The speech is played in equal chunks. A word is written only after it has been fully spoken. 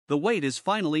the wait is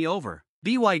finally over.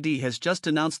 BYD has just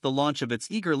announced the launch of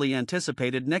its eagerly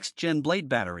anticipated next-gen Blade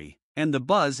Battery, and the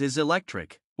buzz is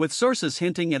electric. With sources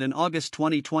hinting at an August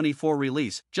 2024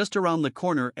 release just around the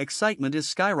corner, excitement is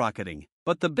skyrocketing.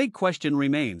 But the big question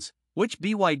remains, which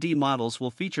BYD models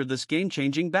will feature this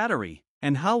game-changing battery?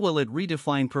 And how will it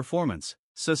redefine performance,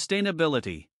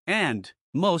 sustainability, and,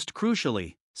 most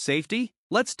crucially, safety?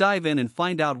 Let's dive in and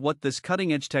find out what this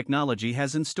cutting-edge technology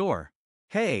has in store.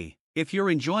 Hey, if you're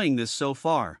enjoying this so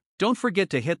far, don't forget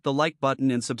to hit the like button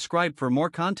and subscribe for more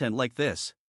content like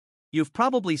this. You've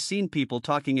probably seen people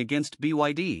talking against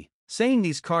BYD, saying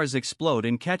these cars explode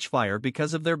and catch fire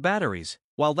because of their batteries.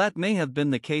 While that may have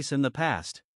been the case in the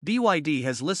past, BYD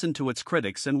has listened to its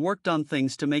critics and worked on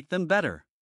things to make them better.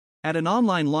 At an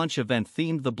online launch event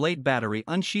themed the Blade Battery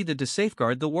Unsheathed to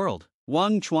Safeguard the World,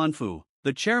 Wang Chuanfu,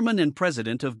 the chairman and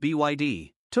president of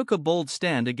BYD, took a bold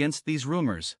stand against these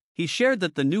rumors. He shared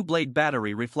that the new Blade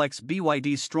battery reflects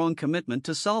BYD's strong commitment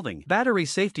to solving battery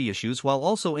safety issues while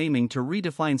also aiming to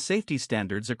redefine safety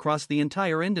standards across the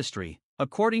entire industry.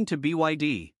 According to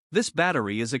BYD, this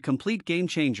battery is a complete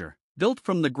game-changer, built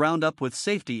from the ground up with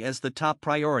safety as the top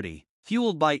priority,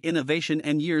 fueled by innovation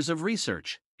and years of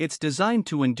research. It's designed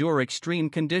to endure extreme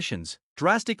conditions,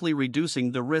 drastically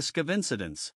reducing the risk of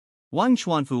incidents. Wang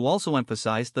Chuanfu also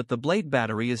emphasized that the Blade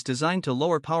battery is designed to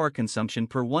lower power consumption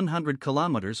per 100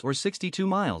 kilometers or 62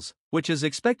 miles, which is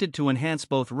expected to enhance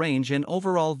both range and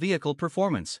overall vehicle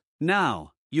performance.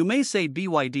 Now, you may say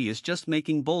BYD is just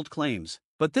making bold claims,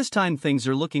 but this time things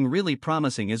are looking really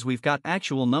promising as we've got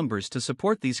actual numbers to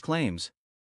support these claims.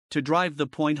 To drive the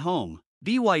point home,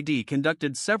 BYD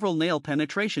conducted several nail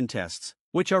penetration tests,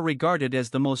 which are regarded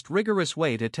as the most rigorous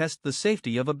way to test the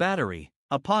safety of a battery.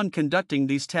 Upon conducting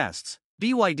these tests,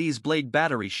 BYD's Blade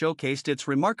battery showcased its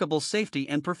remarkable safety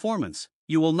and performance.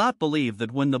 You will not believe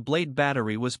that when the Blade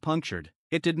battery was punctured,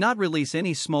 it did not release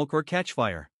any smoke or catch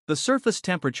fire. The surface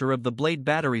temperature of the Blade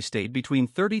battery stayed between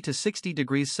 30 to 60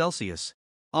 degrees Celsius.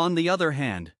 On the other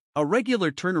hand, a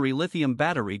regular ternary lithium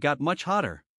battery got much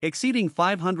hotter, exceeding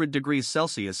 500 degrees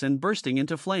Celsius and bursting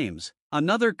into flames.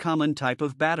 Another common type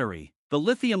of battery, the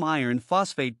lithium iron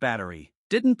phosphate battery,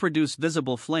 didn't produce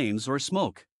visible flames or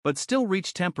smoke, but still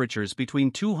reached temperatures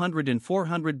between 200 and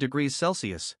 400 degrees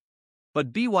Celsius.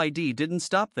 But BYD didn't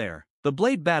stop there. The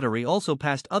Blade battery also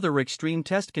passed other extreme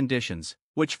test conditions,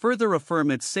 which further affirm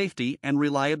its safety and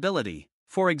reliability.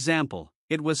 For example,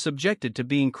 it was subjected to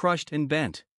being crushed and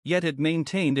bent, yet it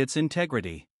maintained its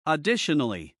integrity.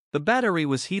 Additionally, the battery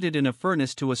was heated in a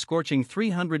furnace to a scorching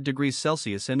 300 degrees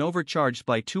Celsius and overcharged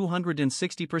by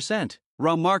 260%.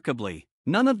 Remarkably,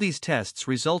 none of these tests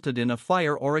resulted in a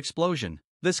fire or explosion.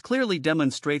 This clearly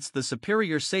demonstrates the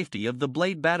superior safety of the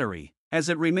Blade battery, as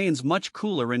it remains much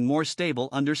cooler and more stable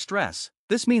under stress.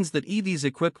 This means that EVs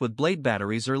equipped with Blade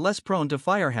batteries are less prone to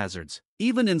fire hazards,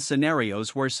 even in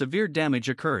scenarios where severe damage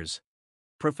occurs.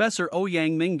 Professor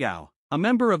Ouyang Minggao, a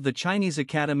member of the Chinese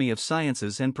Academy of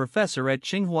Sciences and professor at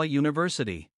Tsinghua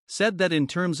University, said that in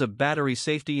terms of battery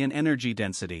safety and energy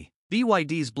density,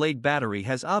 BYD's Blade battery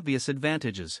has obvious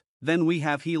advantages. Then we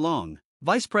have He Long,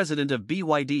 vice president of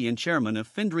BYD and chairman of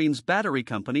Findreams Battery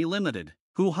Company Limited,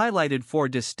 who highlighted 4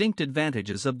 distinct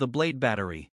advantages of the Blade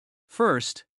battery.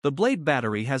 First, the Blade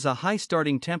battery has a high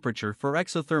starting temperature for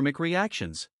exothermic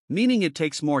reactions, meaning it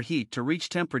takes more heat to reach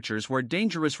temperatures where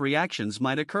dangerous reactions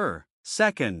might occur.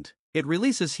 Second, it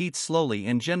releases heat slowly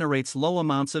and generates low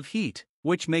amounts of heat,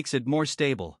 which makes it more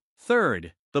stable.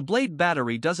 Third, the Blade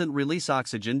battery doesn't release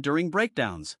oxygen during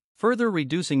breakdowns, further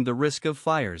reducing the risk of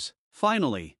fires.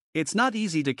 Finally, it's not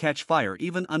easy to catch fire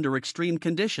even under extreme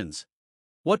conditions.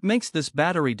 What makes this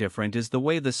battery different is the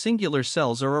way the singular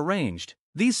cells are arranged.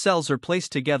 These cells are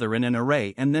placed together in an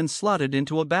array and then slotted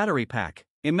into a battery pack.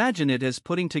 Imagine it as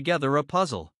putting together a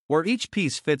puzzle, where each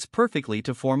piece fits perfectly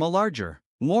to form a larger,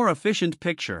 more efficient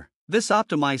picture. This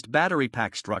optimized battery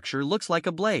pack structure looks like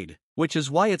a blade, which is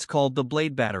why it's called the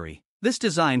Blade battery. This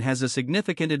design has a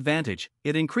significant advantage.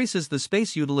 It increases the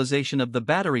space utilization of the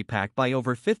battery pack by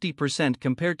over 50%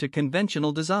 compared to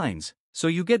conventional designs, so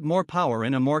you get more power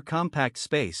in a more compact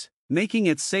space, making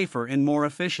it safer and more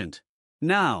efficient.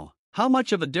 Now, how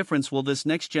much of a difference will this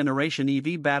next-generation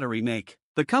EV battery make?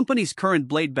 The company's current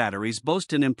Blade batteries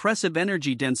boast an impressive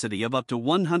energy density of up to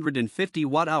 150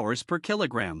 watt-hours per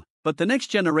kilogram, but the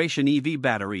next-generation EV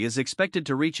battery is expected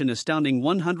to reach an astounding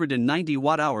 190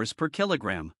 watt-hours per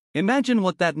kilogram. Imagine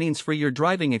what that means for your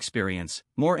driving experience.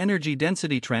 More energy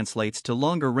density translates to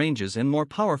longer ranges and more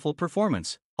powerful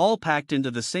performance, all packed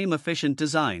into the same efficient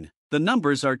design. The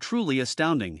numbers are truly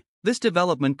astounding. This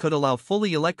development could allow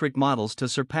fully electric models to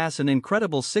surpass an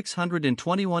incredible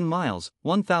 621 miles,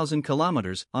 1,000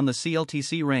 kilometers, on the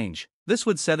CLTC range. This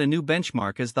would set a new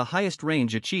benchmark as the highest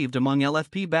range achieved among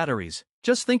LFP batteries.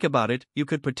 Just think about it, you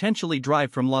could potentially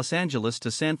drive from Los Angeles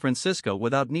to San Francisco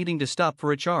without needing to stop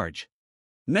for a charge.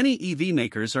 Many EV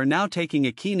makers are now taking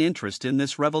a keen interest in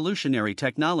this revolutionary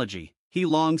technology, he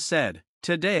long said.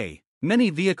 Today,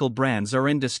 many vehicle brands are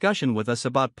in discussion with us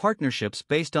about partnerships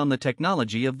based on the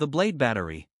technology of the Blade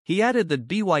Battery. He added that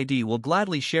BYD will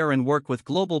gladly share and work with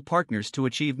global partners to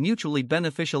achieve mutually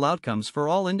beneficial outcomes for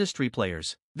all industry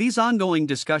players. These ongoing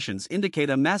discussions indicate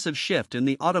a massive shift in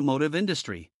the automotive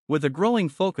industry, with a growing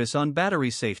focus on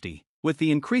battery safety. With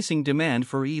the increasing demand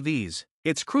for EVs,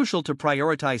 it's crucial to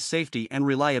prioritize safety and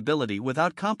reliability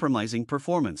without compromising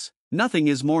performance. Nothing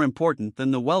is more important than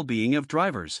the well-being of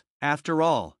drivers. After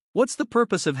all, what's the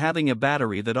purpose of having a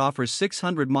battery that offers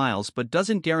 600 miles but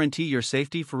doesn't guarantee your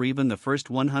safety for even the first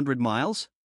 100 miles?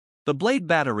 The Blade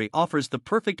Battery offers the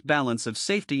perfect balance of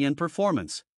safety and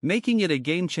performance, making it a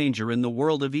game-changer in the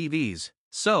world of EVs.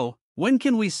 So, when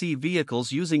can we see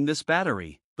vehicles using this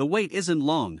battery? The wait isn't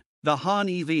long. The Han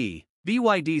EV,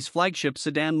 BYD's flagship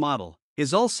sedan model,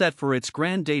 is all set for its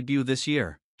grand debut this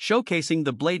year, showcasing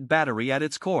the Blade Battery at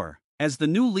its core. As the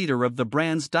new leader of the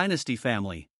brand's dynasty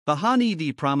family, the Han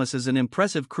EV promises an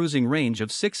impressive cruising range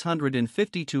of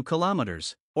 652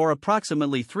 kilometers, or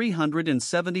approximately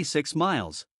 376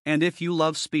 miles, and if you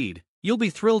love speed, you'll be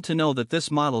thrilled to know that this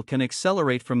model can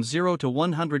accelerate from 0 to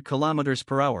 100 kilometers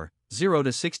per hour, 0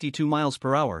 to 62 miles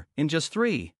per hour, in just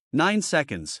 3.9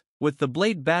 seconds. With the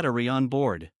Blade Battery on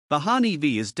board, the Han EV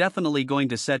is definitely going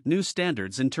to set new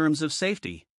standards in terms of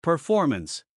safety,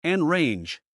 performance, and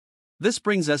range. This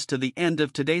brings us to the end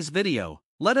of today's video.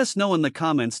 Let us know in the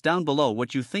comments down below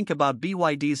what you think about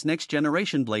BYD's next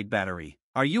generation Blade Battery.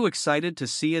 Are you excited to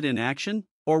see it in action?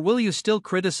 Or will you still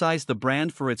criticize the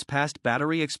brand for its past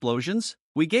battery explosions?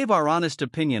 We gave our honest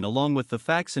opinion along with the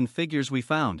facts and figures we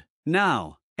found.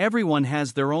 Now, everyone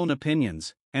has their own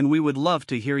opinions, and we would love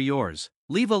to hear yours.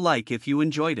 Leave a like if you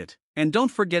enjoyed it. And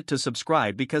don't forget to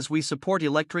subscribe because we support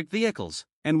electric vehicles,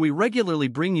 and we regularly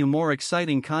bring you more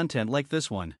exciting content like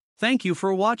this one. Thank you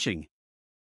for watching.